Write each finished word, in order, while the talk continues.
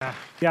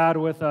God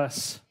with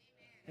us.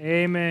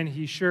 Amen.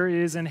 He sure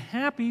is. And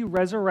happy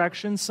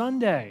Resurrection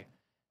Sunday.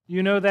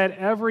 You know that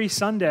every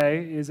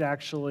Sunday is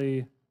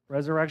actually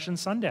Resurrection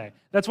Sunday.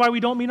 That's why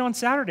we don't meet on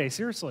Saturday.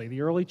 Seriously,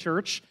 the early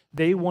church,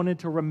 they wanted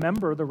to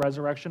remember the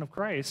resurrection of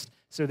Christ,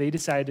 so they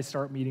decided to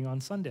start meeting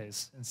on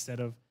Sundays instead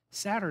of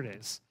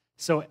Saturdays.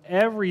 So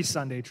every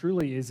Sunday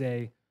truly is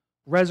a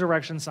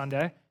Resurrection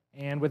Sunday.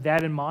 And with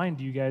that in mind,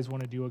 do you guys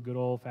want to do a good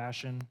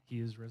old-fashioned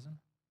He is risen?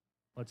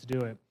 Let's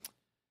do it.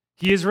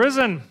 He is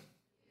risen.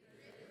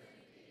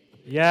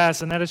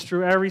 Yes, and that is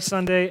true every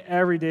Sunday,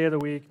 every day of the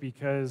week,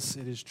 because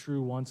it is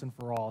true once and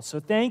for all. So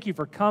thank you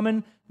for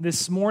coming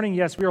this morning.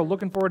 Yes, we are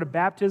looking forward to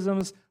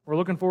baptisms. We're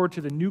looking forward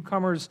to the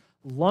newcomers'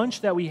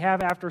 lunch that we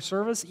have after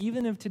service,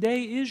 even if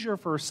today is your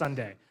first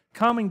Sunday.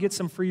 Come and get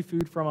some free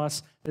food from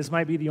us. This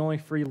might be the only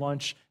free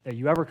lunch that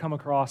you ever come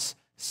across.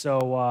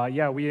 So,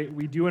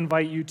 we do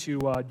invite you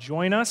to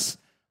join us,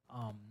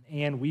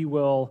 and we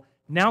will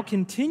now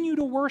continue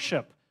to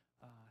worship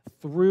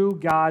through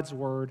God's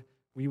Word.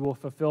 We will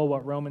fulfill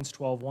what Romans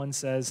 12:1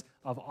 says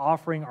of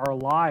offering our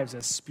lives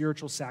as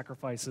spiritual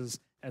sacrifices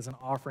as an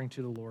offering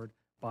to the Lord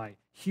by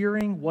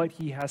hearing what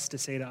He has to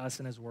say to us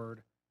in His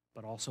Word,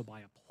 but also by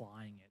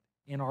applying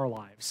it in our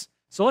lives.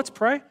 So let's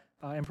pray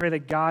and pray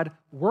that God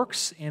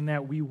works and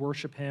that we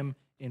worship Him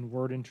in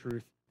word and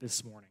truth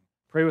this morning.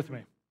 Pray with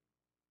me.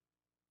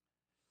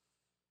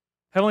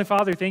 Heavenly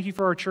Father, thank you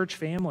for our church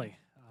family,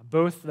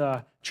 both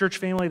the church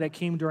family that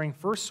came during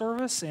first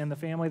service and the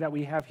family that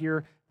we have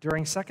here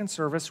during second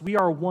service. We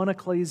are one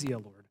ecclesia,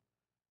 Lord.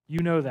 You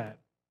know that.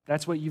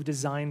 That's what you've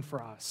designed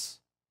for us.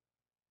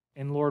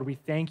 And Lord, we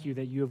thank you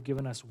that you have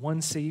given us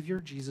one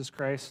Savior, Jesus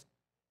Christ,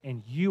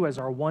 and you as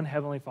our one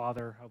Heavenly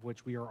Father, of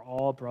which we are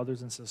all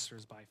brothers and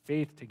sisters by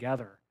faith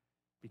together,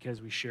 because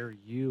we share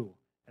you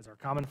as our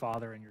common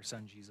Father and your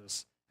Son,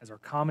 Jesus, as our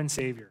common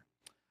Savior.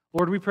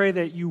 Lord, we pray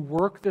that you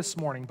work this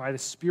morning by the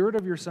Spirit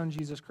of your Son,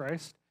 Jesus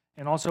Christ,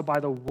 and also by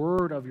the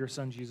word of your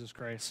Son, Jesus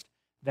Christ,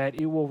 that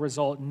it will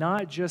result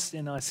not just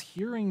in us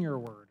hearing your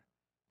word,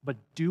 but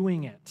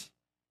doing it,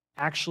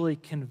 actually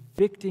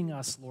convicting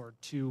us, Lord,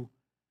 to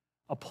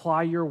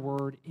apply your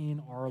word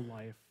in our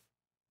life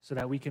so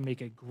that we can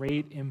make a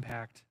great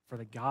impact for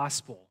the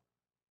gospel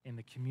in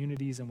the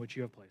communities in which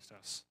you have placed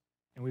us.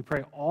 And we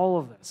pray all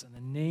of this in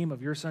the name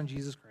of your Son,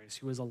 Jesus Christ,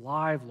 who is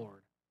alive,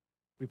 Lord.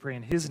 We pray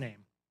in his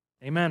name.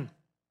 Amen.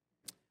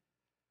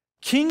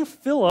 King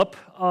Philip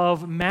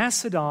of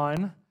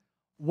Macedon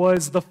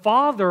was the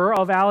father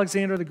of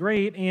Alexander the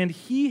Great, and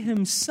he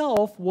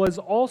himself was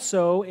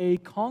also a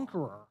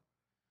conqueror.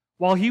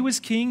 While he was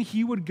king,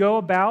 he would go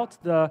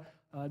about the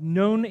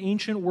known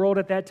ancient world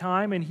at that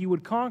time, and he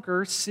would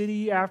conquer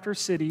city after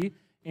city,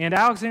 and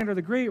Alexander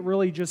the Great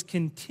really just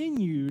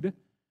continued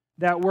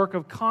that work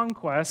of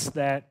conquest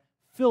that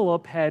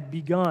Philip had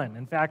begun.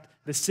 In fact,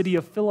 the city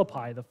of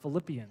Philippi, the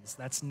Philippians,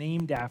 that's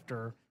named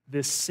after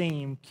this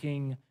same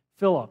King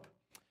Philip.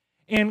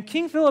 And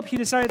King Philip, he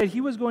decided that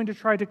he was going to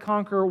try to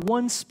conquer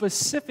one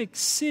specific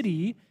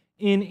city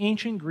in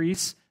ancient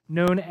Greece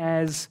known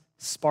as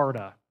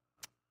Sparta.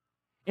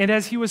 And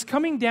as he was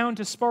coming down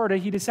to Sparta,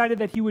 he decided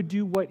that he would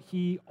do what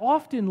he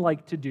often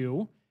liked to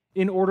do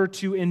in order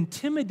to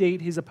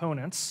intimidate his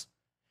opponents.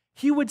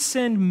 He would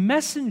send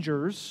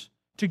messengers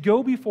to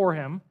go before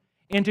him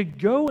and to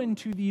go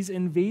into these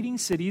invading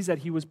cities that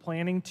he was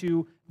planning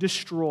to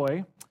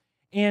destroy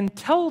and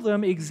tell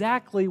them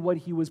exactly what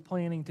he was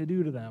planning to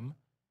do to them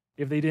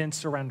if they didn't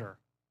surrender.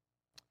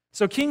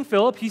 So King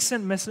Philip, he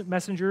sent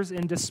messengers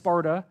into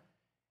Sparta,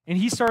 and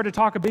he started to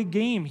talk a big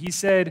game. He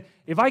said,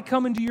 if I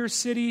come into your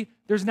city,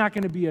 there's not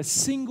going to be a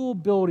single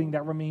building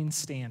that remains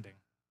standing.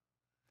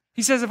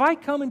 He says, if I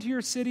come into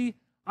your city,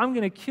 I'm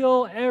going to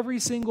kill every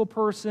single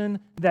person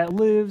that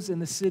lives in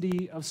the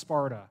city of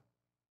Sparta.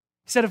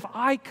 He said, if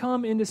I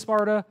come into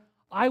Sparta,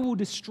 I will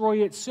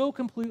destroy it so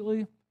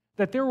completely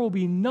that there will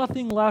be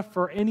nothing left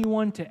for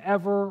anyone to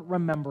ever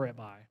remember it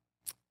by.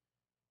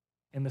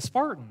 And the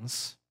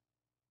Spartans,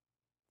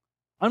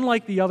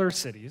 unlike the other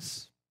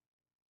cities,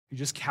 who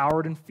just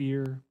cowered in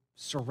fear,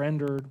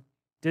 surrendered,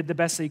 did the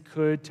best they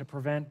could to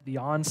prevent the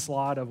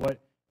onslaught of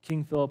what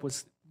King Philip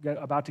was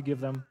about to give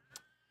them,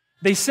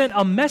 they sent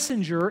a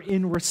messenger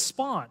in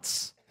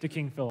response to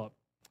King Philip.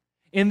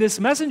 And this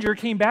messenger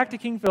came back to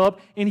King Philip,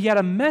 and he had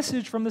a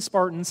message from the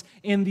Spartans,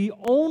 and the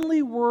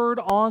only word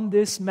on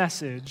this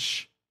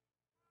message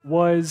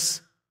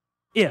was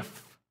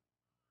if.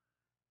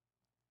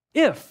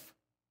 If.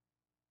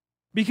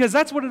 Because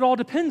that's what it all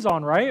depends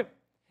on, right?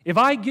 If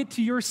I get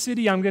to your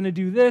city, I'm going to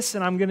do this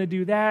and I'm going to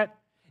do that.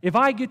 If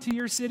I get to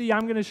your city,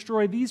 I'm going to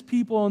destroy these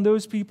people and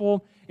those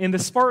people. And the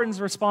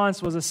Spartans'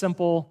 response was a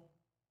simple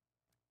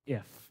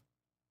if.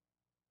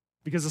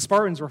 Because the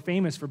Spartans were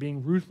famous for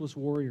being ruthless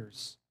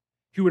warriors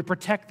who would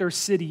protect their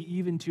city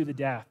even to the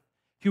death,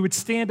 who would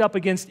stand up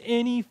against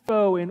any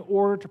foe in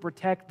order to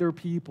protect their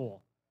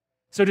people.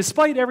 So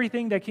despite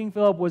everything that King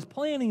Philip was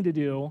planning to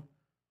do,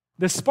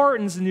 the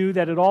Spartans knew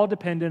that it all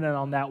depended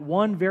on that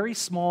one very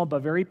small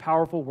but very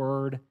powerful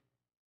word,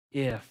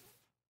 if.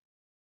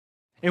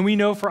 And we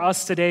know for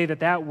us today that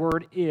that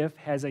word if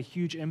has a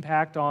huge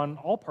impact on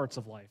all parts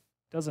of life,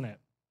 doesn't it?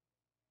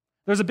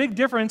 There's a big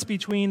difference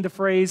between the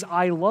phrase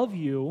I love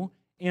you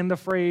and the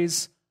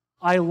phrase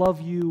I love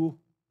you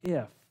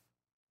if.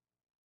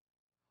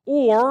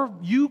 Or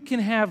you can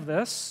have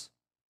this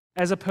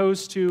as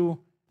opposed to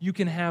you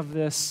can have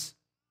this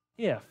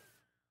if.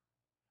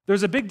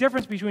 There's a big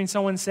difference between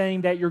someone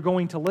saying that you're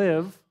going to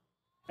live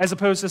as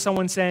opposed to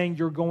someone saying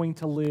you're going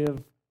to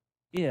live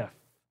if.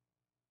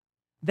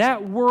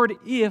 That word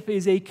if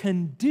is a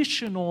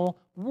conditional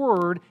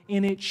word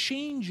and it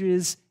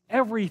changes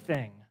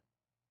everything.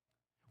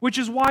 Which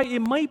is why it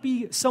might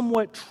be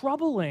somewhat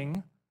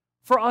troubling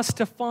for us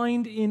to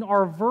find in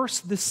our verse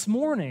this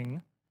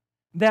morning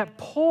that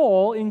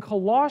Paul in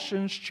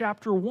Colossians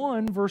chapter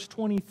 1, verse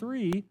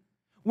 23,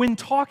 when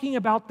talking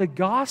about the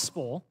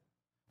gospel,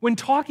 when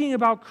talking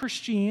about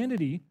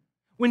Christianity,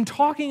 when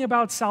talking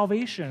about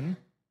salvation,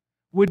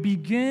 would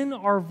begin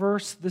our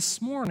verse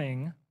this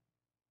morning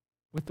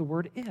with the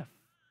word if.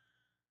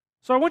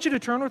 So I want you to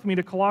turn with me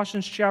to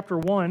Colossians chapter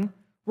 1.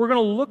 We're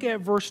going to look at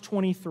verse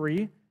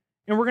 23,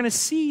 and we're going to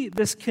see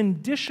this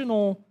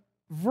conditional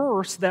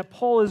verse that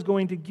Paul is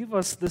going to give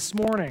us this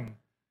morning.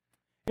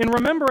 And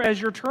remember,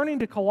 as you're turning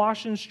to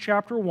Colossians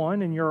chapter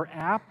 1 in your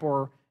app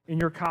or in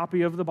your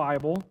copy of the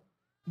Bible,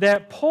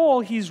 that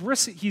Paul, he's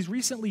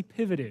recently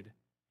pivoted.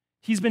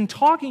 He's been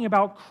talking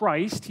about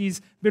Christ.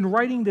 He's been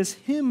writing this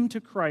hymn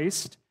to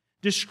Christ,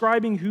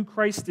 describing who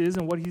Christ is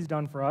and what he's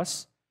done for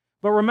us.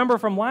 But remember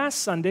from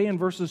last Sunday in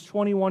verses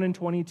 21 and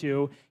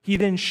 22, he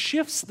then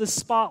shifts the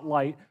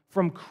spotlight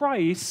from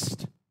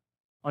Christ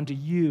onto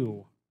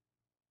you,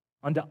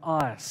 onto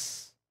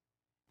us,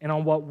 and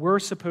on what we're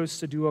supposed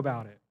to do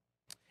about it.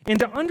 And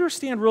to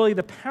understand really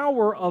the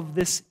power of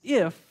this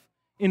if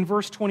in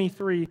verse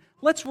 23,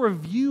 let's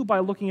review by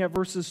looking at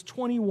verses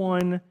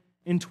 21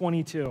 and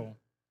 22.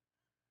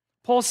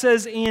 Paul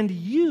says, and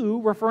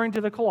you, referring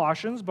to the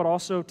Colossians, but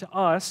also to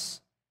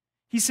us,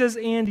 he says,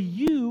 and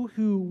you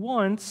who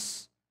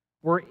once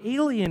were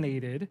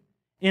alienated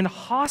and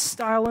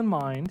hostile in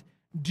mind,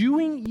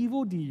 doing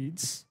evil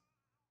deeds,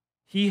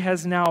 he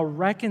has now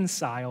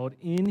reconciled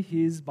in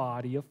his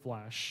body of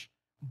flesh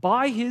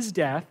by his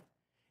death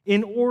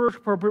in order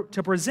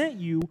to present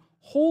you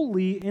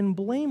holy and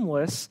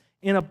blameless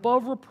and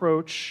above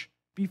reproach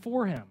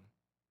before him.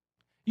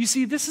 You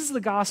see, this is the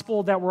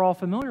gospel that we're all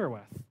familiar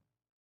with.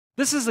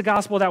 This is the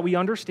gospel that we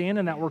understand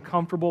and that we're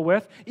comfortable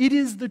with. It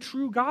is the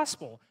true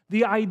gospel.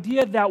 The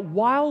idea that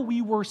while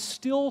we were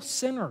still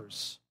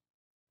sinners,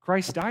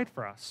 Christ died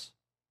for us.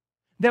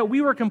 That we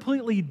were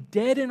completely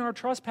dead in our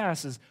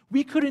trespasses.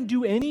 We couldn't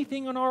do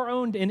anything on our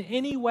own in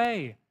any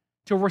way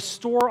to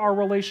restore our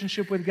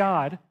relationship with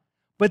God,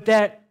 but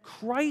that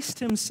Christ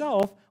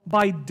himself,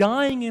 by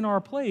dying in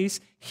our place,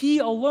 he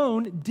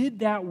alone did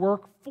that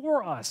work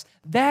for us.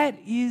 That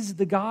is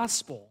the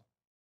gospel.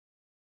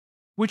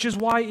 Which is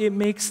why it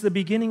makes the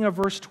beginning of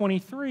verse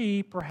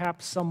 23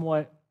 perhaps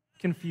somewhat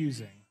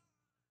confusing.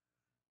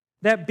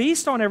 That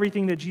based on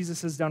everything that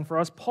Jesus has done for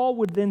us, Paul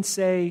would then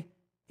say,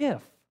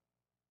 if.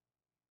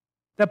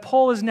 That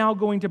Paul is now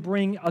going to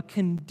bring a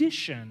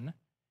condition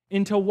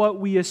into what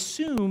we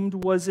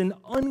assumed was an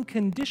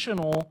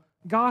unconditional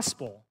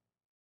gospel.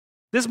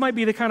 This might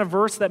be the kind of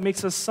verse that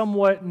makes us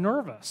somewhat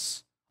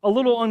nervous, a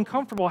little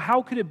uncomfortable.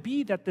 How could it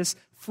be that this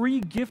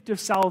free gift of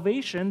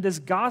salvation, this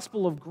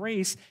gospel of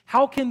grace,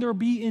 how can there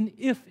be an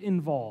if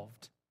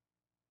involved?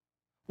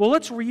 Well,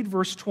 let's read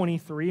verse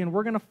 23, and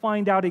we're going to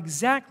find out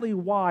exactly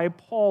why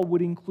Paul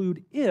would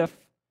include if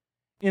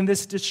in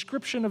this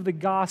description of the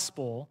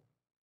gospel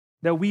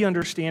that we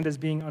understand as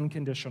being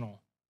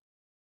unconditional.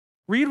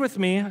 Read with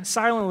me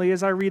silently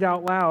as I read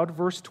out loud,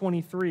 verse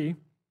 23.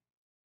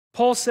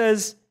 Paul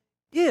says,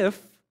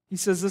 if, he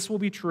says this will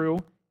be true,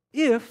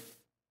 if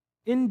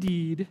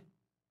indeed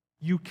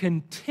you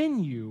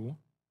continue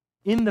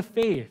in the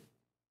faith,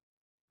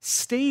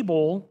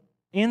 stable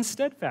and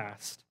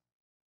steadfast,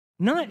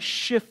 not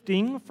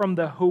shifting from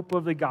the hope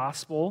of the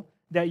gospel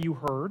that you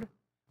heard,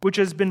 which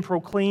has been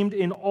proclaimed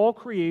in all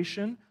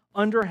creation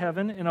under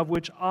heaven, and of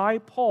which I,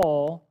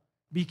 Paul,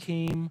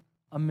 became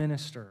a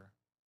minister.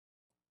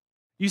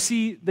 You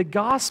see, the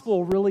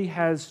gospel really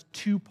has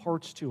two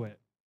parts to it.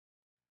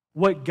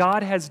 What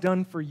God has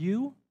done for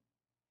you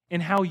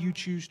and how you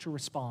choose to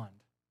respond.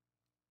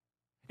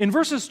 In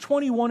verses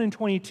 21 and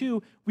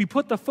 22, we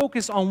put the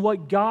focus on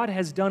what God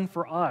has done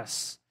for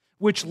us,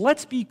 which,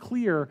 let's be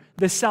clear,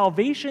 the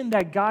salvation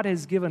that God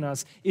has given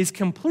us is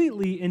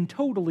completely and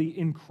totally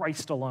in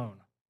Christ alone.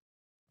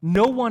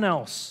 No one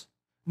else.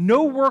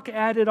 No work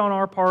added on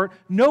our part.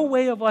 No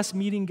way of us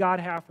meeting God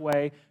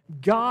halfway.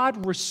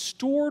 God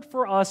restored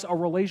for us a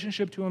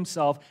relationship to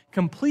himself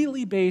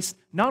completely based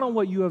not on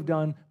what you have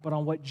done, but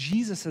on what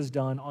Jesus has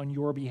done on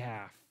your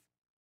behalf.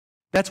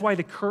 That's why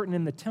the curtain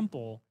in the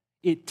temple,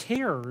 it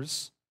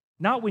tears,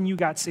 not when you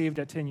got saved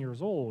at 10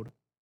 years old,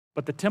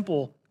 but the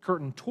temple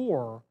curtain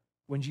tore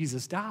when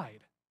Jesus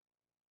died.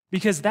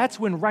 Because that's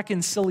when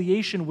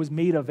reconciliation was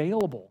made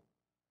available.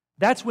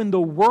 That's when the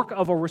work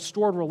of a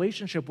restored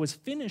relationship was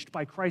finished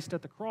by Christ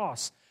at the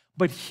cross.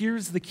 But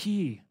here's the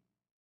key.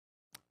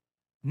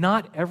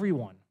 Not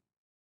everyone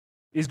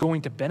is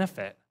going to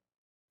benefit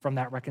from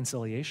that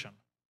reconciliation.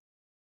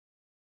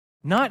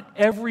 Not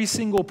every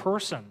single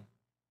person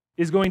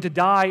is going to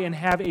die and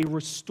have a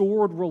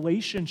restored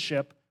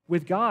relationship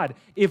with God.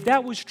 If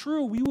that was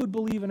true, we would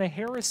believe in a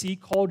heresy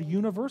called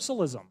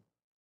universalism.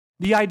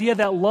 The idea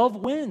that love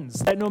wins,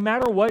 that no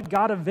matter what,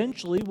 God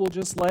eventually will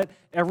just let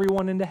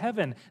everyone into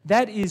heaven.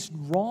 That is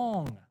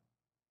wrong.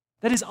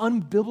 That is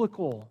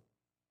unbiblical.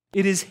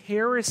 It is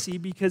heresy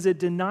because it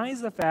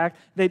denies the fact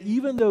that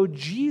even though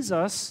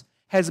Jesus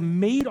has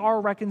made our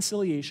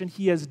reconciliation,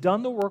 he has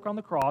done the work on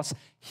the cross,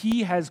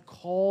 he has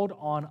called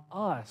on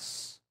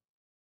us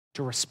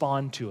to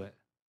respond to it.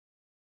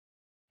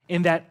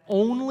 And that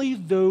only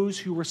those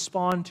who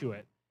respond to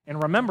it,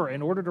 and remember,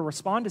 in order to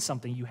respond to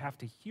something, you have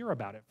to hear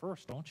about it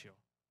first, don't you?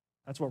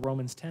 That's what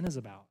Romans 10 is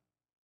about.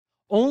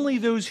 Only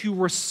those who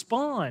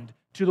respond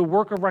to the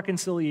work of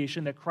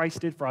reconciliation that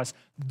Christ did for us,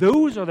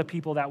 those are the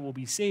people that will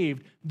be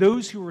saved.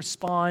 Those who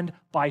respond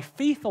by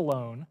faith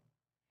alone,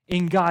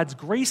 in God's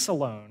grace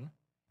alone,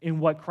 in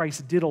what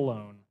Christ did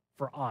alone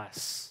for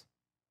us.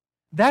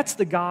 That's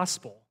the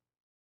gospel.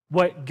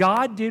 What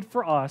God did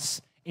for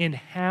us and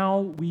how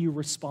we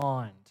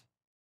respond.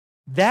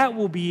 That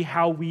will be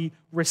how we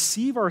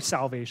receive our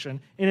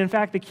salvation. And in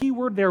fact, the key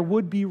word there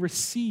would be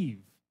receive.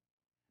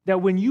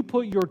 That when you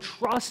put your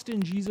trust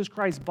in Jesus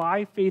Christ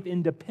by faith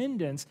in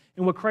dependence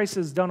in what Christ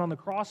has done on the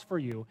cross for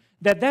you,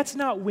 that's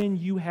not when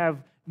you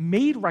have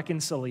made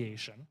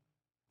reconciliation.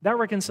 That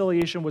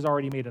reconciliation was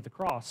already made at the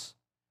cross.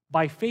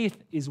 By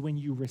faith is when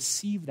you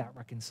receive that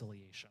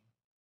reconciliation.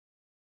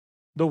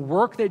 The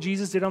work that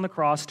Jesus did on the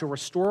cross to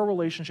restore a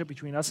relationship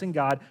between us and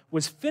God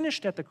was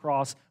finished at the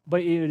cross,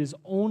 but it is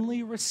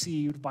only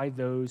received by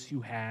those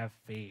who have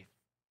faith.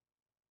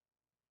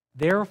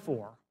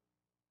 Therefore,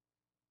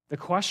 the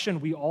question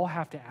we all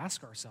have to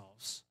ask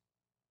ourselves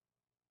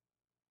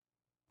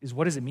is,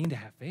 what does it mean to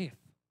have faith?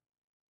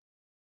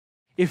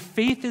 If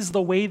faith is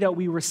the way that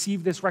we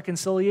receive this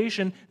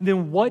reconciliation,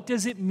 then what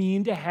does it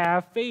mean to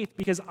have faith?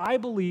 Because I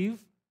believe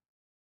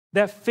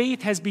that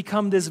faith has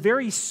become this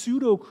very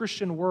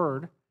pseudo-Christian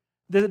word,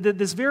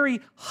 this very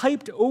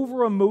hyped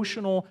over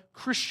emotional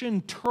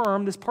Christian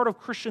term, this part of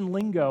Christian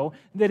lingo,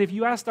 that if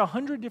you asked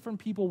 100 different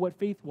people what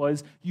faith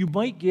was, you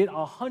might get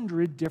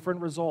 100 different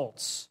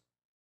results.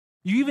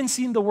 You even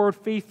seen the word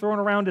faith thrown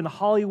around in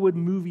Hollywood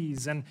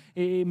movies, and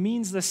it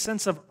means the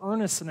sense of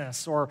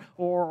earnestness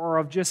or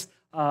of just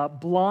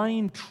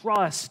blind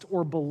trust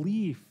or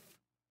belief.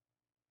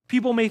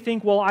 People may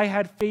think, well, I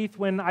had faith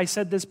when I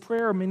said this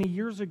prayer many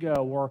years ago,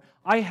 or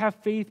I have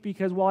faith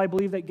because, well, I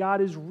believe that God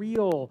is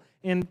real.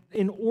 And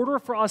in order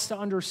for us to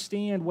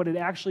understand what it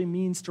actually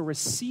means to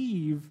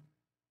receive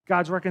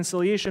God's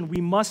reconciliation,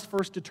 we must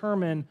first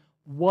determine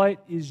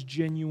what is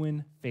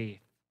genuine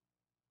faith.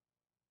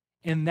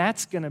 And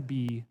that's going to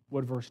be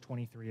what verse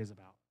 23 is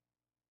about.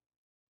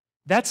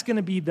 That's going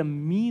to be the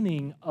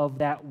meaning of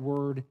that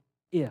word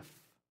if.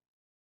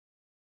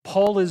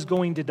 Paul is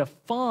going to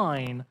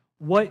define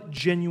what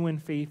genuine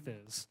faith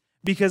is.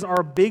 Because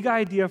our big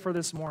idea for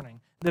this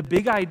morning, the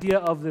big idea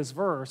of this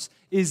verse,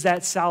 is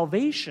that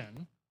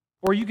salvation,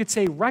 or you could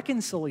say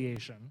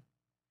reconciliation,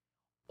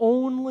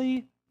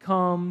 only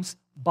comes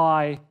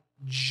by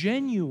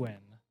genuine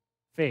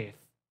faith.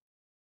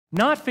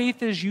 Not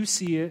faith as you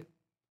see it,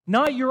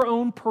 not your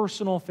own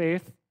personal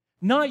faith,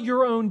 not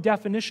your own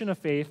definition of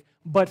faith,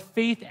 but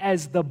faith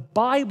as the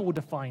Bible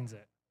defines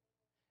it.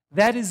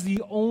 That is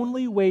the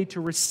only way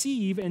to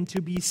receive and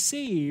to be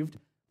saved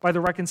by the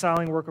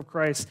reconciling work of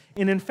Christ.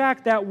 And in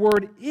fact, that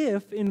word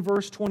if in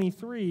verse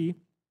 23,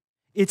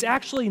 it's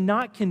actually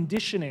not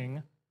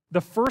conditioning the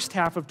first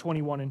half of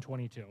 21 and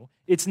 22.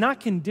 It's not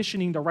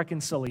conditioning the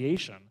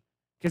reconciliation,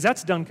 because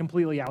that's done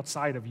completely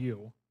outside of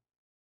you.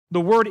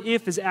 The word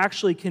if is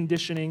actually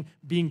conditioning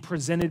being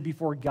presented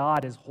before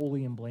God as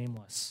holy and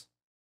blameless.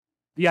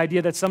 The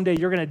idea that someday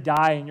you're going to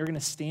die and you're going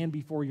to stand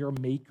before your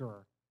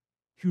Maker,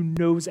 who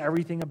knows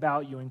everything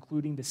about you,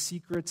 including the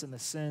secrets and the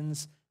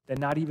sins that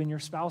not even your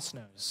spouse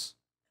knows.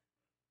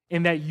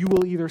 And that you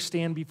will either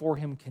stand before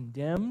him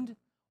condemned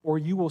or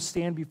you will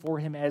stand before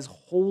him as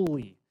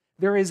holy.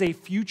 There is a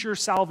future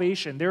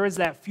salvation. There is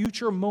that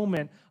future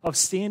moment of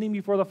standing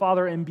before the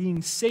Father and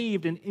being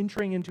saved and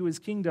entering into his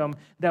kingdom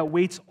that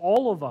waits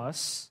all of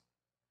us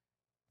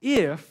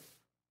if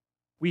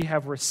we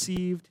have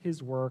received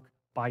his work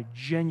by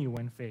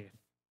genuine faith.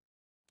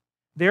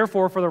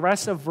 Therefore, for the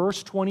rest of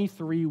verse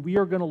 23, we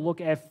are going to look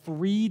at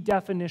three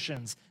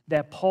definitions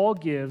that Paul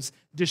gives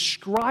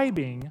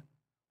describing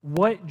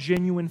what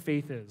genuine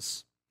faith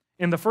is.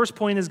 And the first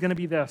point is going to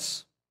be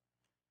this: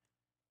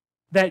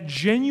 that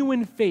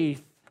genuine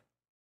faith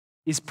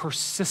is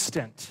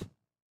persistent.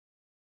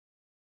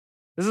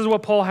 This is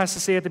what Paul has to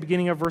say at the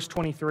beginning of verse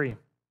 23.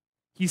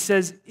 He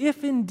says,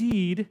 if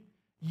indeed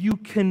you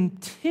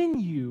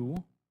continue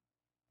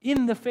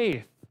in the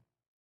faith.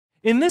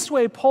 In this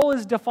way, Paul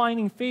is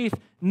defining faith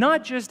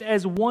not just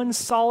as one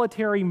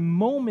solitary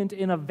moment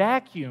in a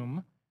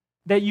vacuum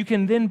that you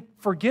can then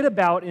forget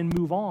about and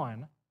move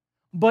on,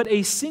 but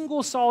a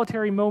single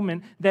solitary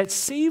moment that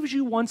saves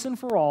you once and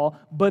for all,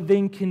 but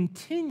then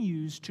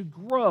continues to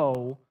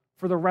grow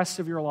for the rest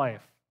of your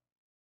life.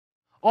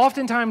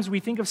 Oftentimes we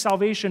think of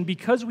salvation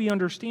because we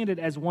understand it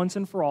as once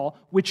and for all,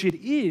 which it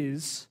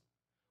is.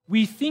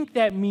 We think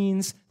that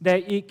means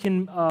that it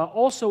can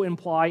also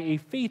imply a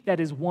faith that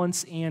is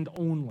once and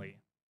only,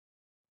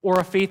 or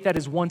a faith that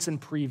is once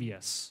and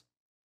previous.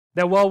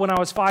 That, well, when I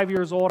was 5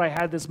 years old, I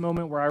had this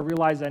moment where I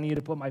realized I needed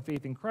to put my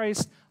faith in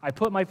Christ. I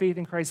put my faith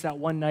in Christ that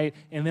one night,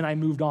 and then I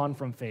moved on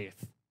from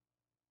faith.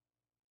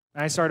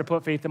 And I started to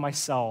put faith in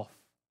myself.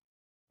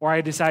 Or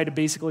I decided to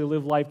basically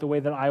live life the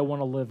way that I want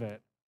to live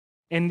it.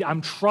 And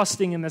I'm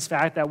trusting in this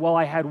fact that, well,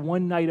 I had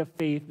one night of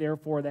faith,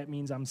 therefore that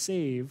means I'm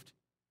saved.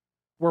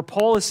 Where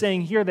Paul is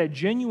saying here that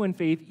genuine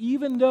faith,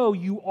 even though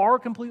you are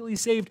completely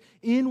saved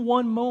in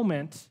one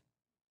moment,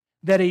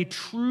 that a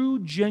true,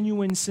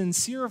 genuine,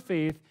 sincere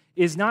faith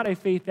is not a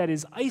faith that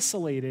is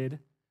isolated,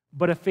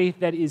 but a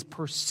faith that is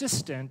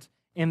persistent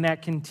and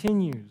that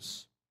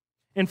continues.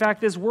 In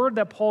fact, this word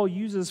that Paul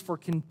uses for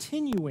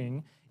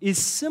continuing is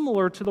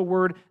similar to the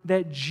word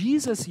that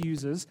Jesus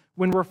uses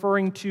when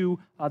referring to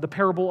the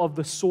parable of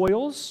the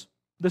soils,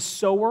 the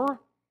sower,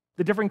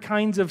 the different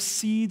kinds of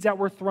seeds that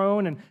were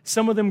thrown, and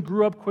some of them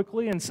grew up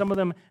quickly and some of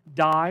them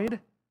died.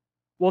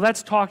 Well,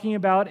 that's talking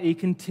about a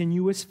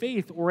continuous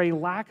faith or a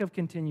lack of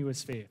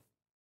continuous faith.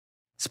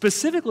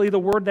 Specifically, the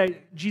word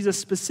that Jesus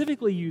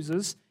specifically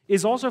uses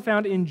is also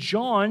found in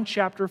John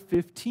chapter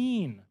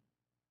 15,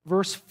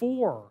 verse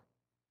 4,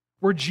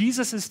 where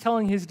Jesus is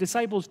telling his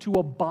disciples to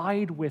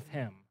abide with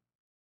him.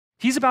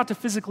 He's about to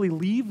physically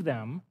leave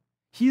them.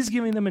 He's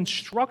giving them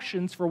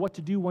instructions for what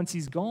to do once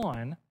he's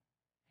gone,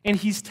 and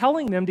he's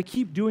telling them to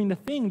keep doing the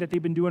thing that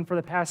they've been doing for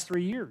the past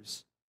 3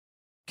 years.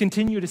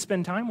 Continue to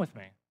spend time with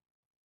me.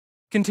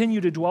 Continue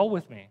to dwell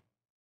with me.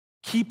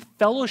 Keep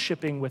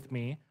fellowshipping with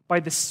me by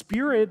the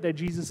Spirit that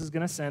Jesus is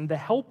going to send, the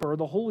Helper,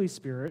 the Holy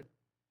Spirit,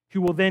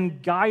 who will then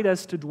guide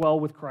us to dwell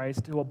with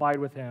Christ, to abide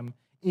with him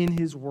in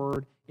his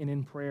word and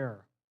in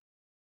prayer.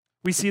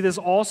 We see this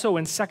also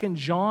in 2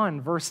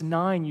 John, verse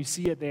 9. You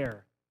see it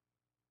there,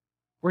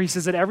 where he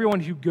says that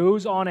everyone who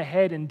goes on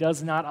ahead and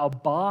does not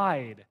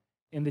abide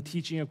in the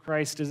teaching of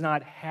Christ does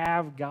not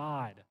have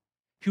God.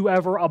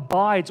 Whoever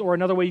abides, or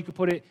another way you could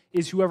put it,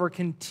 is whoever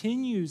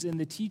continues in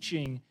the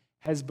teaching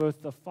has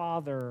both the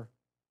Father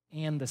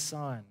and the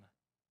Son.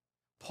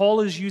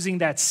 Paul is using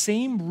that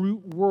same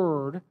root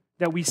word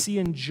that we see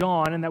in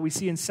John and that we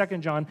see in 2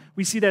 John.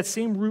 We see that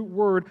same root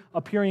word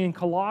appearing in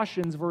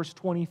Colossians, verse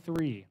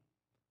 23,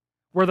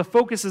 where the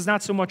focus is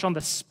not so much on the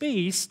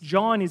space.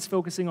 John is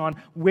focusing on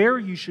where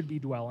you should be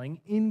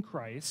dwelling in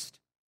Christ,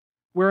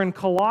 where in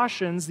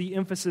Colossians, the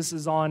emphasis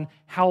is on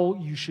how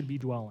you should be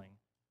dwelling,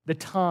 the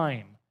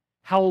time,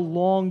 how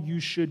long you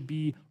should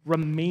be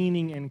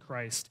remaining in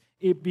Christ,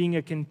 it being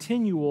a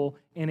continual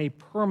and a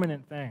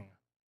permanent thing.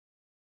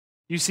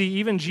 You see,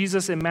 even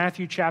Jesus in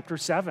Matthew chapter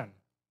 7,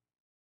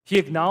 he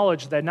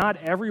acknowledged that not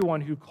everyone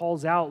who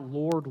calls out,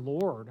 Lord,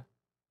 Lord,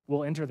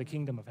 will enter the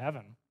kingdom of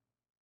heaven.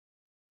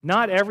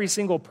 Not every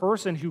single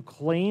person who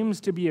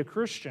claims to be a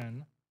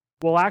Christian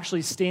will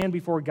actually stand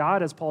before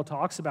God, as Paul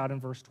talks about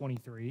in verse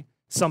 23,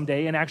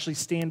 someday, and actually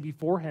stand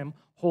before him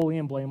holy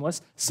and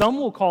blameless. Some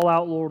will call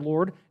out, Lord,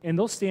 Lord, and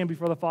they'll stand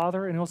before the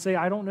Father, and he'll say,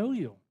 I don't know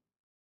you.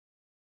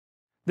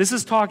 This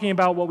is talking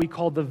about what we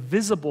call the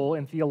visible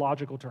in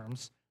theological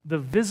terms, the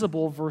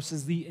visible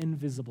versus the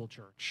invisible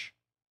church.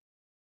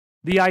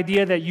 The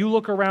idea that you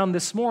look around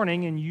this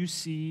morning and you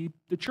see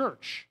the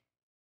church.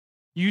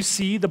 You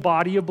see the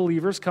body of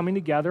believers coming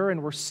together,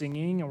 and we're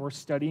singing and we're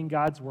studying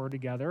God's word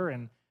together,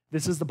 and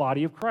this is the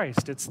body of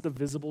Christ. It's the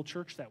visible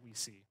church that we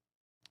see.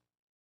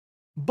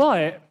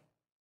 But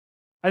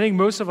I think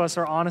most of us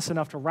are honest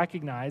enough to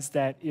recognize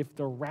that if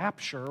the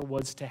rapture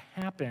was to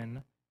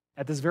happen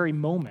at this very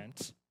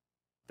moment,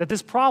 that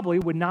this probably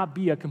would not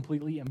be a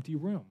completely empty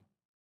room.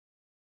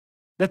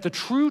 That the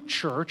true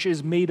church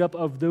is made up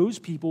of those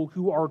people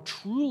who are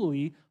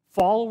truly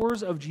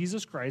followers of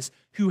Jesus Christ,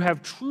 who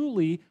have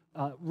truly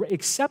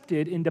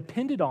accepted and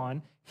depended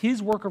on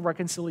his work of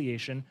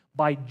reconciliation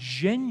by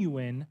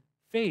genuine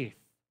faith.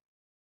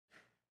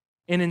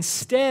 And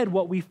instead,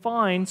 what we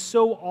find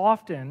so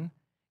often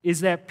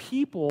is that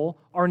people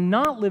are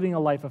not living a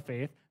life of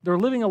faith. They're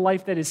living a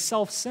life that is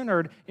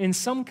self-centered in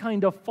some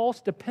kind of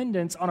false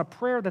dependence on a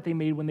prayer that they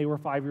made when they were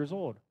 5 years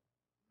old,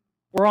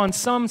 or on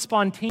some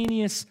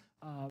spontaneous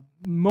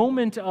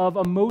moment of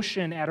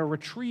emotion at a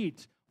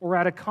retreat or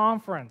at a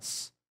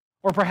conference,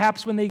 or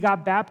perhaps when they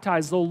got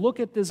baptized. They'll look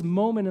at this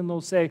moment and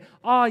they'll say,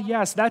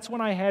 yes, that's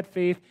when I had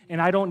faith,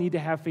 and I don't need to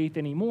have faith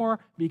anymore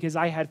because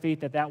I had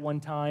faith at that one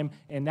time,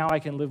 and now I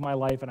can live my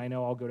life, and I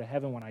know I'll go to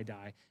heaven when I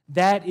die.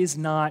 That is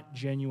not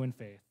genuine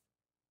faith.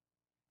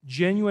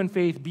 Genuine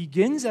faith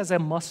begins as a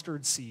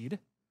mustard seed.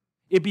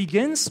 It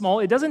begins small.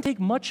 It doesn't take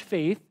much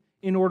faith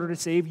in order to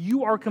save.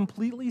 You are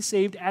completely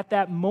saved at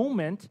that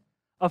moment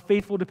of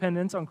faithful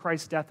dependence on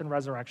Christ's death and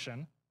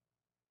resurrection.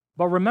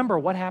 But remember,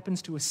 what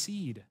happens to a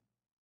seed?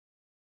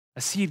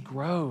 A seed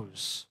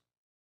grows.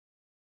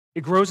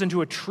 It grows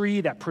into a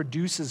tree that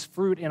produces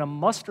fruit, and a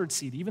mustard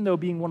seed, even though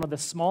being one of the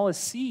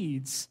smallest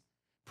seeds,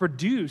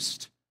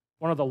 produced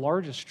one of the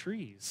largest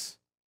trees.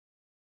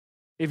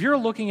 If you're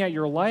looking at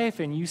your life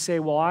and you say,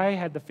 well, I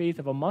had the faith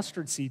of a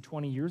mustard seed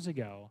 20 years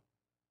ago,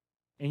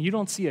 and you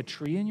don't see a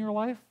tree in your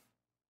life,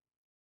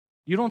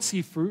 you don't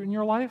see fruit in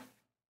your life,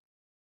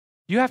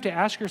 you have to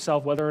ask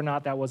yourself whether or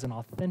not that was an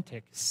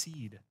authentic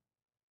seed,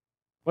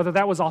 whether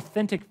that was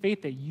authentic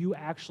faith that you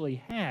actually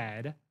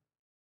had,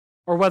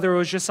 or whether it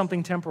was just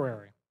something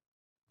temporary,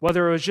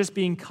 whether it was just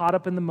being caught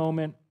up in the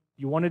moment,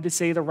 you wanted to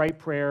say the right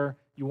prayer,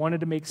 you wanted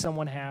to make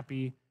someone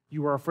happy,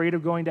 you were afraid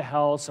of going to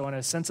hell, so in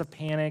a sense of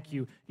panic,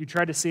 you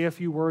tried to say a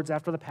few words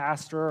after the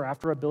pastor or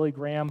after a Billy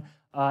Graham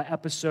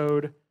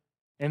episode,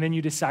 and then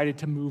you decided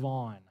to move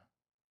on.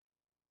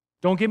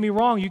 Don't get me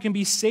wrong, you can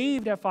be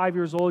saved at 5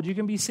 years old. You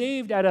can be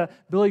saved at a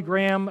Billy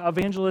Graham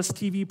evangelist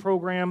TV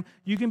program.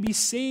 You can be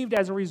saved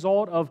as a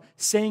result of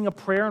saying a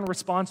prayer in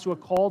response to a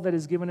call that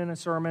is given in a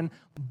sermon,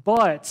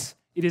 but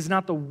it is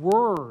not the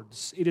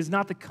words. It is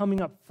not the coming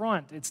up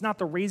front. It's not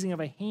the raising of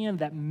a hand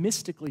that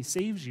mystically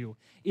saves you.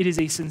 It is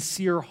a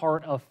sincere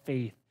heart of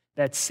faith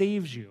that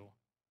saves you.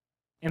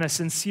 And a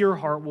sincere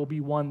heart will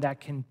be one that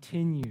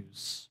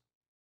continues.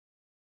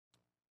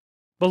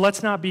 But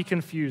let's not be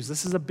confused.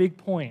 This is a big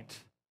point.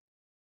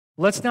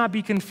 Let's not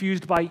be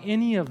confused by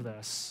any of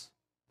this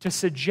to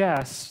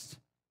suggest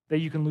that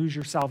you can lose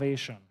your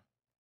salvation.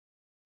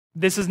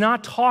 This is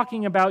not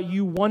talking about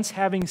you once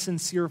having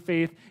sincere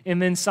faith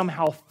and then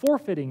somehow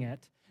forfeiting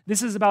it.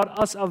 This is about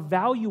us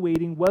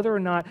evaluating whether or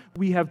not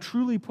we have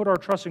truly put our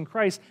trust in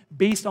Christ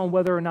based on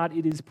whether or not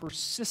it is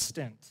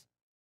persistent.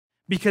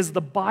 Because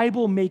the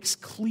Bible makes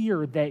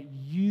clear that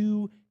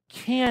you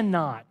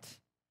cannot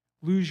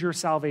lose your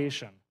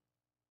salvation.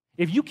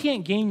 If you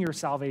can't gain your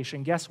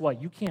salvation, guess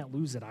what? You can't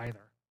lose it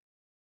either.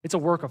 It's a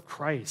work of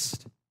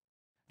Christ.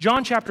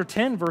 John chapter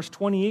 10, verse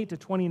 28 to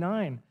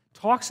 29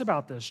 talks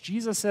about this.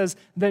 Jesus says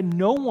that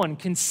no one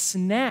can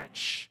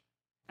snatch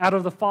out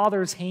of the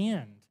Father's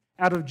hand,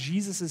 out of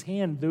Jesus'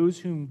 hand, those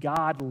whom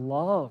God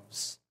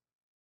loves.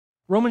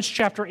 Romans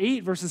chapter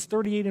 8, verses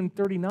 38 and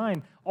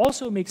 39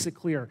 also makes it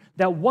clear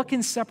that what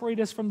can separate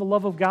us from the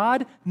love of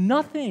God?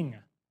 Nothing.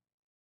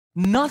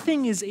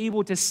 Nothing is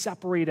able to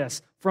separate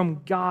us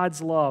from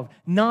God's love.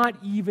 Not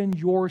even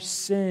your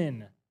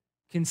sin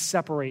can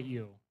separate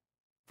you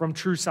from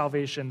true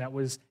salvation that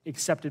was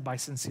accepted by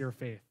sincere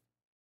faith.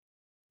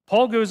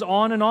 Paul goes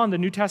on and on. The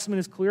New Testament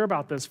is clear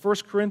about this. 1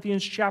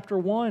 Corinthians chapter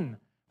 1,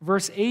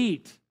 verse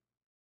 8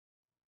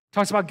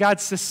 talks about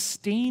God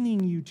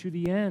sustaining you to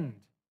the end.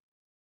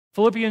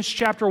 Philippians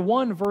chapter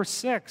 1, verse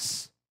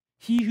 6,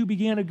 he who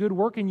began a good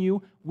work in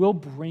you will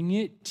bring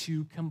it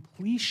to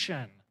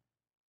completion.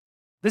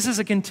 This is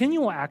a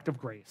continual act of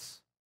grace.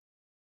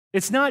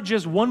 It's not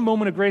just one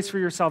moment of grace for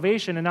your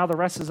salvation and now the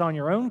rest is on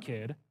your own,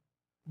 kid.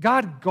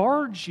 God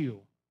guards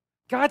you.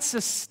 God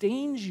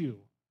sustains you.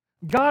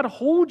 God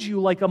holds you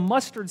like a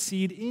mustard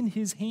seed in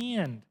his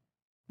hand.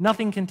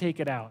 Nothing can take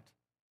it out.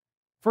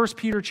 1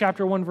 Peter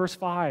chapter 1, verse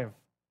 5,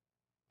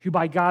 who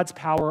by God's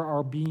power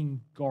are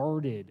being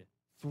guarded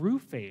through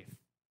faith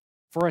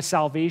for a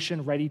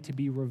salvation ready to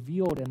be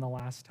revealed in the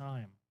last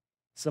time.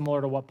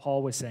 Similar to what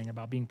Paul was saying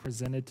about being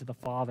presented to the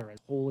Father as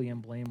holy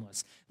and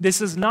blameless.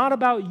 This is not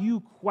about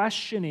you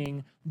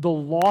questioning the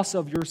loss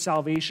of your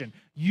salvation.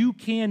 You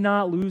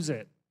cannot lose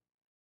it.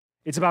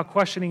 It's about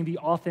questioning the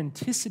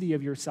authenticity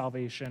of your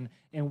salvation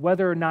and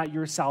whether or not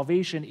your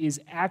salvation is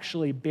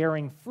actually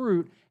bearing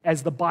fruit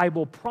as the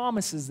Bible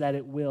promises that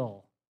it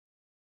will.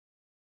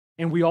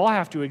 And we all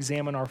have to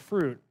examine our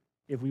fruit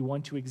if we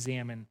want to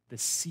examine the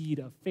seed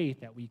of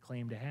faith that we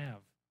claim to have.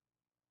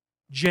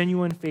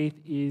 Genuine faith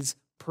is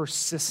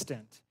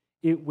persistent.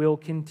 It will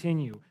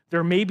continue.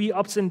 There may be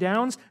ups and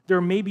downs.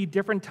 There may be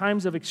different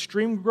times of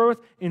extreme growth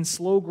and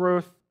slow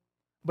growth,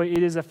 but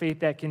it is a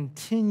faith that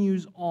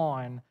continues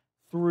on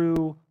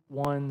through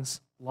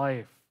one's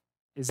life.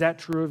 Is that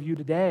true of you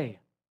today?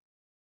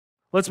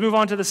 Let's move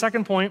on to the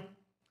second point.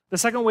 The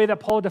second way that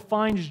Paul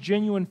defines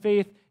genuine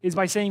faith is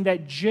by saying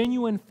that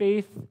genuine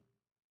faith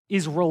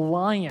is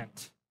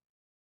reliant,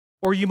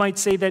 or you might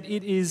say that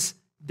it is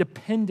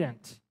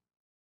dependent.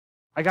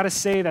 I got to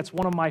say, that's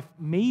one of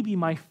maybe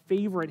my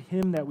favorite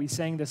hymn that we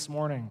sang this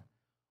morning.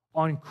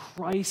 On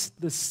Christ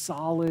the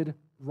solid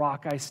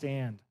rock I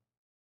stand.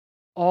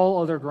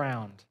 All other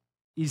ground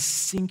is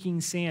sinking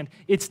sand.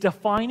 It's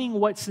defining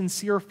what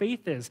sincere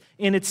faith is.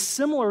 And it's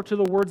similar to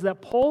the words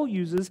that Paul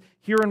uses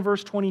here in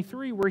verse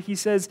 23, where he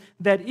says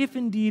that if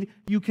indeed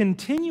you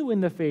continue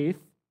in the faith,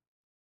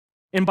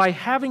 and by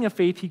having a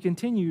faith, he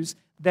continues,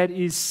 that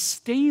is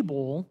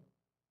stable,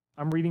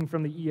 I'm reading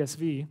from the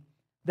ESV,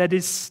 that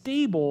is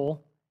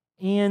stable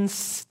and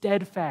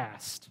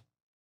steadfast.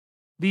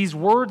 These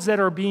words that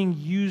are being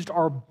used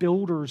are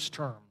builders'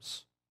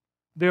 terms.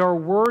 They are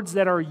words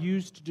that are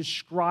used to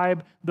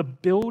describe the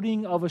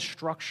building of a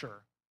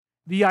structure,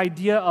 the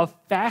idea of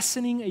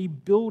fastening a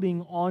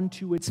building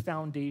onto its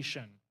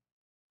foundation,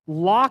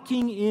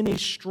 locking in a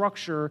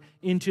structure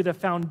into the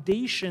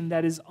foundation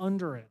that is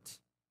under it.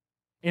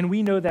 And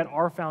we know that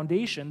our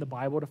foundation, the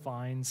Bible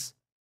defines,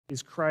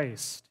 is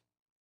Christ.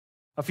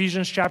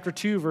 Ephesians chapter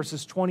 2,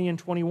 verses 20 and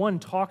 21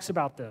 talks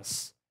about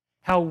this,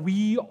 how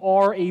we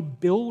are a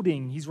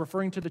building. He's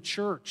referring to the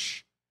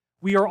church.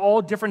 We are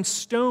all different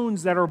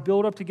stones that are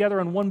built up together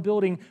in one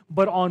building,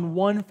 but on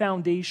one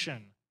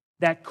foundation,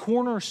 that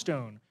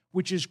cornerstone,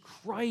 which is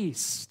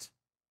Christ.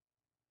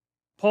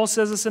 Paul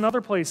says this in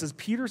other places.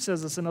 Peter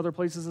says this in other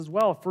places as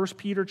well. 1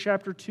 Peter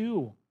chapter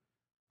 2,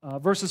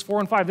 verses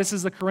 4 and 5. This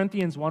is the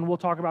Corinthians one. We'll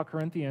talk about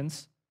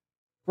Corinthians,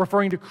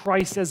 referring to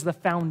Christ as the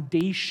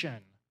foundation.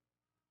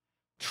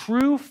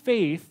 True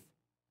faith,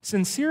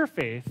 sincere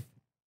faith,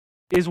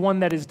 is one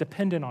that is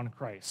dependent on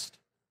Christ.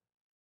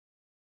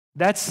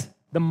 That's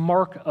the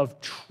mark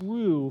of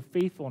true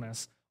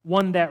faithfulness,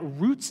 one that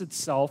roots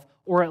itself,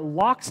 or it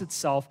locks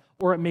itself,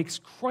 or it makes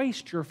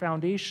Christ your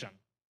foundation.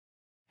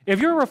 If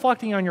you're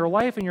reflecting on your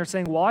life and you're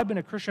saying, well, I've been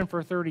a Christian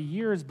for 30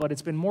 years, but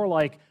it's been more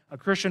like a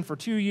Christian for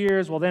 2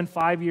 years, well, then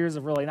 5 years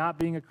of really not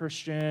being a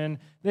Christian,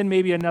 then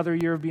maybe another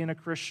year of being a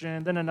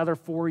Christian, then another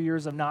 4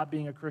 years of not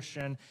being a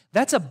Christian,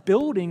 that's a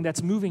building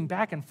that's moving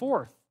back and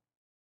forth.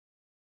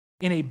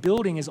 And a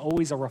building is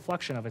always a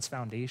reflection of its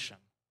foundation.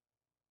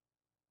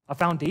 A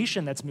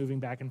foundation that's moving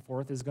back and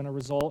forth is going to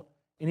result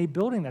in a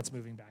building that's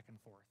moving back and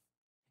forth.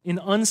 An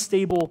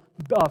unstable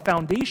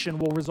foundation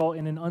will result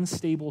in an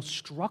unstable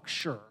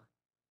structure.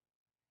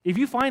 If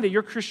you find that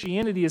your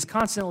Christianity is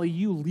constantly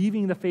you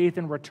leaving the faith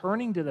and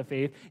returning to the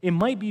faith, it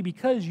might be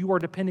because you are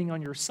depending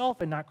on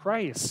yourself and not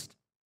Christ.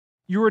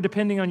 You are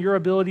depending on your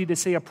ability to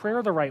say a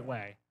prayer the right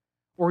way,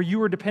 or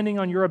you are depending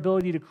on your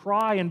ability to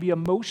cry and be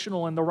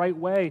emotional in the right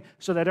way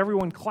so that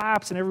everyone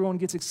claps and everyone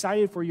gets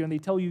excited for you and they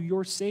tell you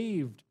you're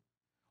saved.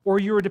 Or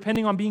you are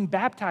depending on being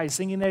baptized,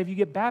 thinking that if you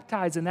get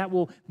baptized, and that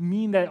will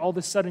mean that all of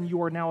a sudden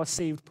you are now a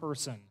saved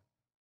person.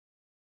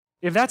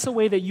 If that's the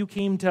way that you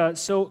came to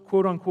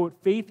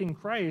quote-unquote faith in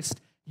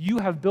Christ, you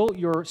have built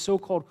your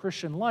so-called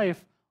Christian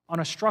life on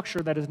a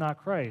structure that is not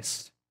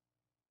Christ.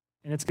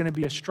 And it's going to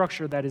be a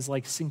structure that is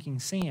like sinking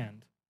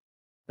sand.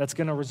 That's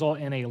going to result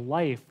in a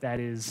life that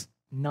is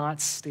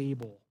not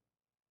stable.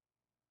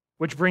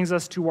 Which brings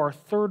us to our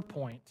third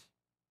point,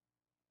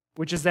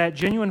 which is that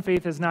genuine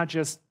faith is not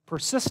just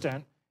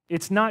persistent,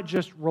 it's not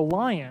just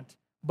reliant,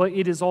 but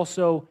it is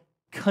also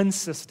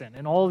consistent.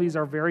 And all of these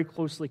are very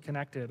closely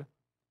connected.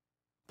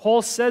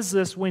 Paul says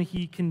this when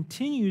he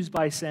continues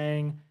by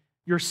saying,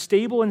 you're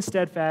stable and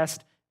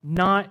steadfast,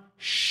 not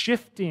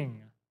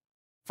shifting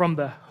from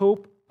the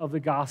hope of the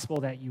gospel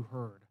that you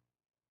heard.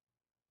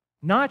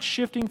 Not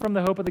shifting from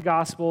the hope of the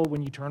gospel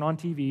when you turn on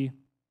TV.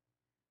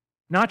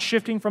 Not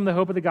shifting from the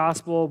hope of the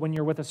gospel when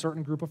you're with a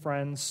certain group of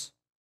friends.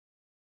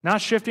 Not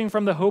shifting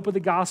from the hope of the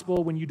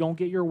gospel when you don't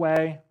get your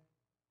way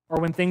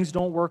or when things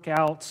don't work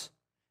out.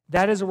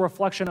 That is a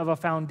reflection of a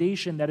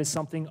foundation that is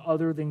something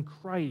other than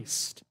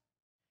Christ.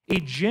 A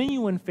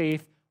genuine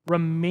faith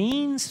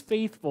remains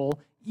faithful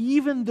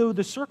even though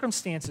the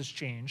circumstances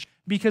change,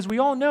 because we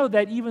all know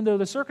that even though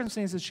the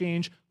circumstances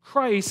change,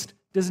 Christ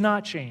does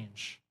not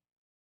change.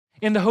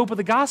 And the hope of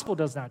the gospel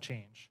does not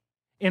change.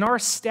 And our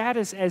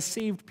status as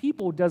saved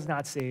people does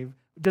not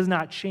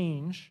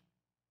change,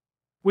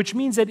 which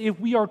means that if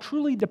we are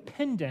truly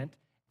dependent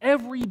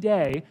every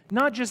day,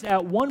 not just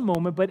at one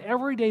moment, but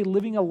every day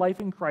living a life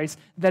in Christ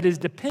that is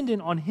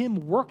dependent on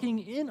Him working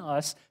in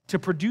us to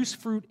produce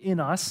fruit in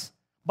us,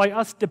 by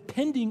us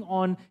depending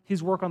on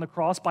His work on the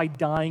cross, by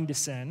dying to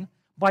sin,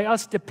 by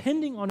us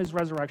depending on His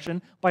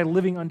resurrection, by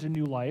living unto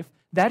new life,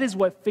 that is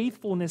what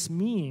faithfulness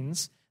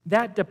means.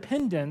 That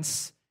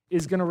dependence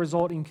is going to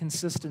result in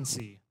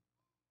consistency.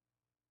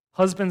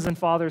 Husbands and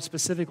fathers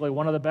specifically,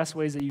 one of the best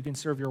ways that you can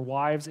serve your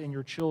wives and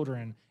your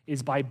children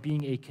is by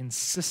being a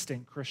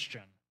consistent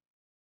Christian.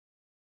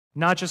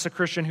 Not just a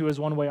Christian who is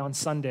one way on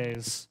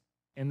Sundays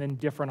and then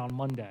different on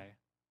Monday,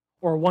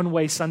 or one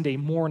way Sunday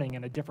morning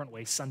and a different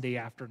way Sunday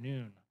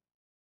afternoon.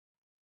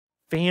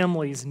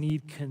 Families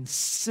need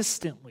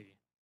consistently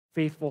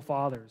faithful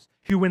fathers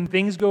who, when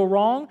things go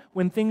wrong,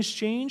 when things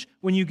change,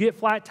 when you get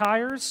flat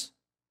tires,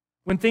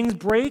 when things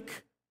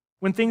break,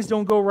 when things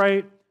don't go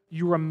right,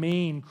 you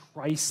remain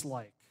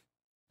Christ-like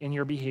in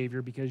your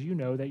behavior because you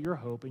know that your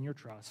hope and your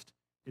trust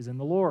is in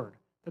the Lord,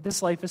 that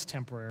this life is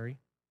temporary.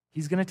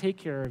 He's going to take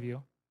care of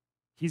you.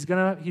 He's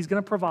going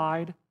to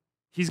provide.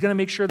 He's going to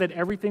make sure that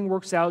everything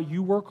works out.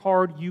 You work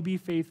hard. You be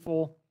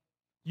faithful.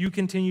 You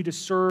continue to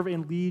serve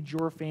and lead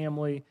your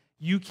family.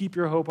 You keep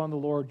your hope on the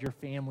Lord. Your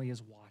family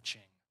is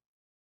watching.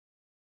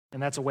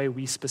 And that's a way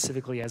we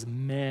specifically as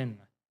men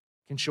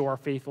can show our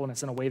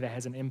faithfulness in a way that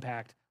has an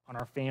impact on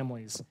our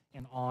families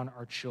and on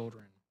our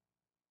children.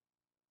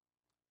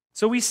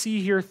 So we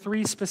see here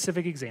 3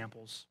 specific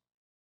examples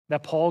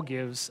that Paul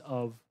gives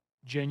of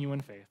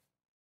genuine faith.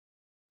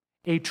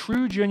 A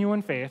true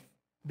genuine faith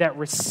that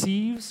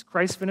receives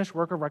Christ's finished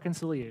work of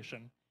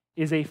reconciliation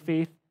is a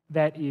faith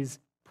that is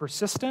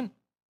persistent,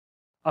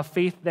 a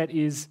faith that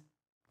is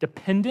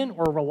dependent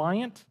or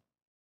reliant,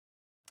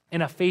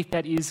 and a faith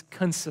that is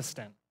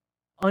consistent,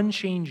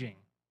 unchanging,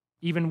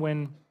 even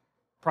when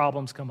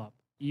problems come up,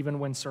 even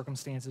when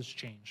circumstances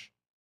change.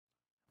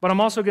 But I'm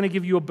also going to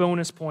give you a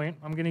bonus point.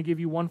 I'm going to give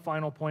you one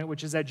final point,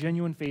 which is that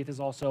genuine faith is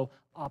also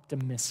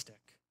optimistic.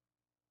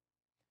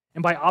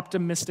 And by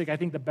optimistic, I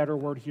think the better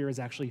word here is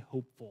actually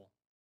hopeful.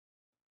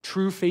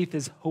 True faith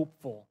is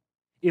hopeful.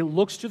 It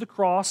looks to the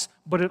cross,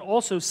 but it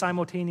also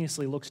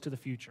simultaneously looks to the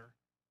future.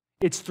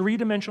 It's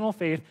three-dimensional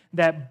faith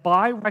that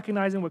by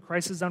recognizing what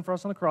Christ has done for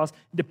us on the cross,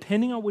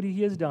 depending on what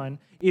he has done,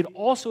 it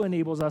also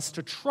enables us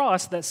to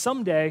trust that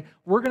someday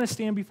we're going to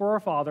stand before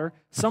our Father,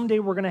 someday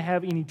we're going to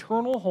have an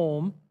eternal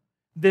home,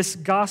 this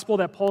gospel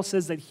that Paul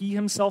says that he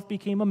himself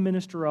became a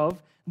minister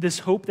of, this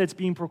hope that's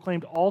being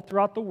proclaimed all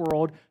throughout the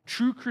world.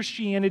 True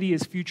Christianity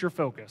is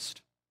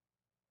future-focused.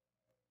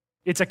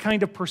 It's a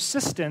kind of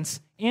persistence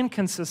and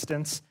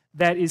consistence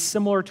that is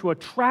similar to a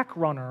track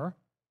runner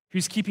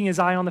who's keeping his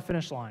eye on the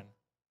finish line.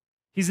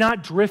 He's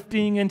not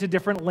drifting into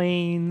different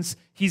lanes.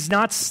 He's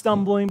not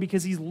stumbling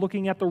because he's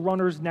looking at the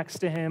runners next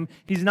to him.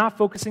 He's not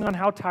focusing on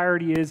how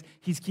tired he is.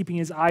 He's keeping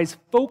his eyes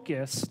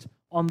focused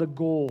on the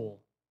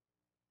goal.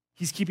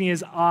 He's keeping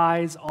his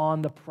eyes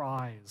on the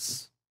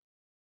prize.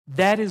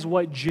 That is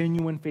what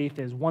genuine faith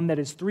is, one that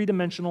is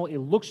three-dimensional. It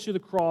looks to the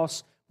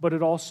cross, but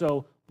it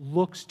also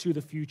looks to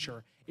the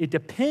future. It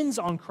depends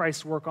on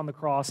Christ's work on the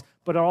cross,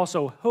 but it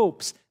also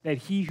hopes that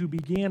he who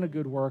began a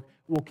good work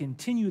will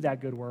continue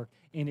that good work,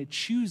 and it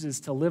chooses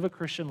to live a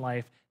Christian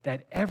life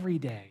that every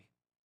day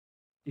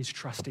is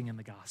trusting in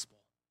the gospel.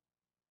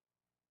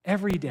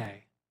 Every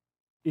day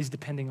is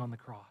depending on the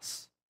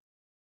cross.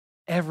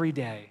 Every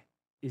day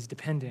is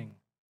depending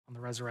on the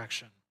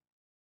resurrection.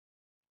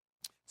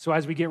 So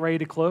as we get ready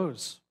to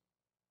close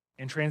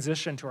and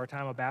transition to our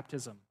time of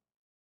baptism,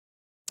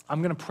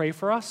 I'm going to pray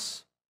for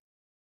us.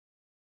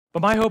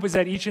 But my hope is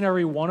that each and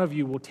every one of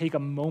you will take a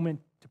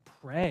moment to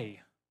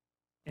pray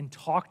and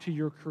talk to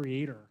your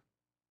Creator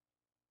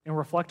and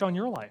reflect on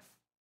your life.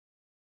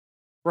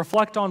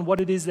 Reflect on what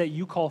it is that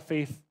you call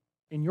faith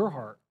in your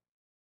heart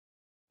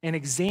and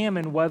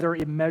examine whether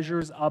it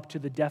measures up to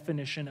the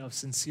definition of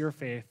sincere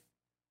faith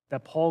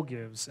that Paul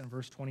gives in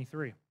verse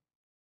 23.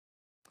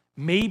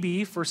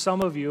 Maybe for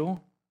some of you,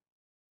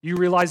 you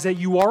realize that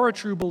you are a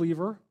true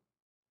believer.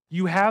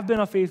 You have been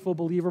a faithful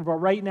believer, but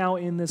right now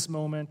in this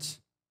moment,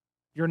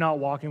 you're not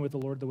walking with the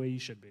Lord the way you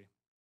should be.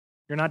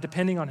 You're not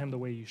depending on him the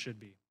way you should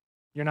be.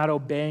 You're not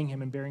obeying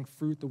him and bearing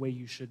fruit the way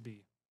you should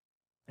be.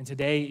 And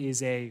today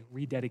is a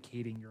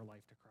rededicating your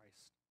life to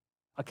Christ,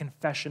 a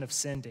confession of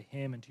sin to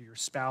him and to your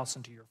spouse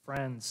and to your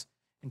friends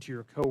and to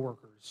your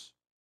coworkers.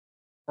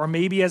 Or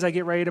maybe as I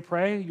get ready to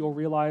pray, you'll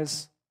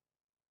realize,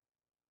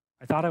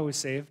 I thought I was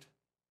saved.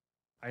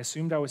 I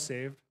assumed I was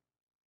saved.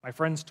 My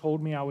friends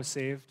told me I was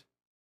saved.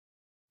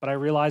 But I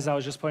realized I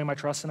was just putting my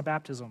trust in a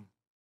baptism,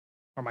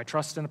 or my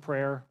trust in a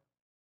prayer,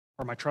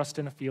 or my trust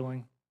in a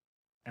feeling,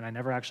 and I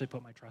never actually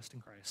put my trust in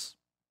Christ,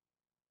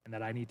 and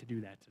that I need to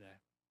do that today.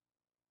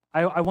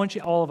 I want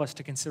you, all of us,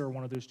 to consider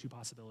one of those two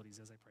possibilities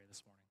as I pray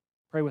this morning.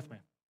 Pray with me.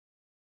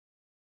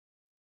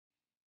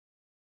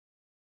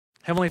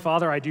 Heavenly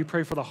Father, I do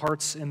pray for the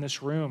hearts in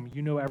this room.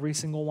 You know every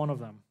single one of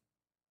them.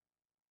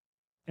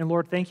 And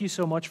Lord, thank you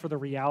so much for the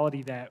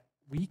reality that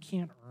we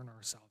can't earn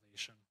our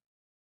salvation.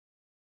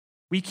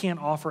 We can't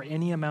offer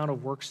any amount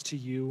of works to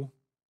you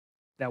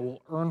that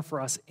will earn for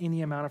us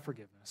any amount of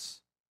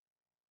forgiveness.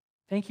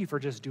 Thank you for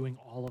just doing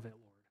all of it,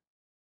 Lord.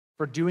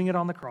 For doing it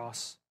on the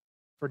cross,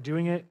 for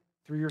doing it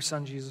through your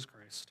Son, Jesus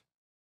Christ.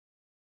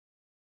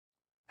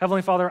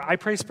 Heavenly Father, I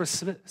pray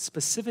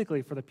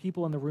specifically for the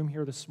people in the room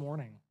here this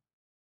morning,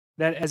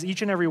 that as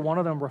each and every one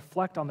of them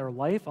reflect on their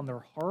life, on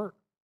their heart,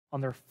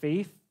 on their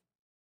faith,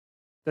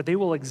 that they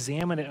will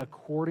examine it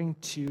according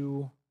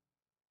to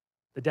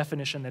the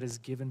definition that is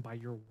given by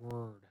your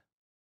word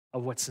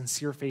of what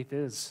sincere faith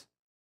is.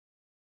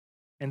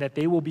 And that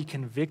they will be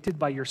convicted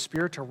by your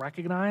Spirit to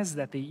recognize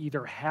that they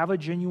either have a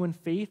genuine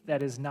faith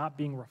that is not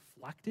being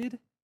reflected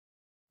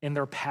in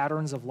their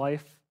patterns of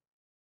life,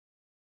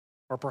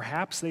 or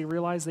perhaps they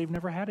realize they've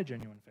never had a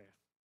genuine faith,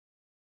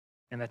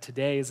 and that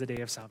today is the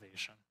day of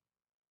salvation.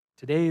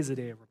 Today is the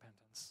day of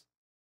repentance.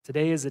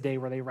 Today is the day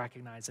where they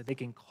recognize that they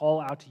can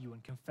call out to you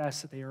and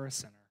confess that they are a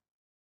sinner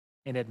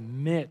and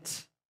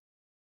admit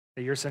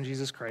that your Son,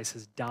 Jesus Christ,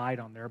 has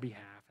died on their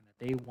behalf, and that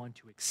they want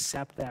to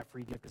accept that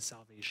free gift of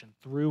salvation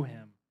through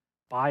him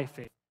by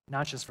faith,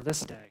 not just for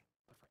this day,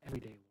 but for every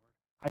day,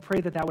 Lord. I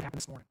pray that that would happen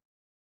this morning.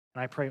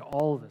 And I pray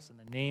all of this in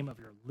the name of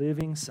your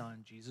living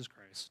Son, Jesus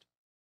Christ.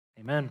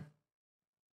 Amen.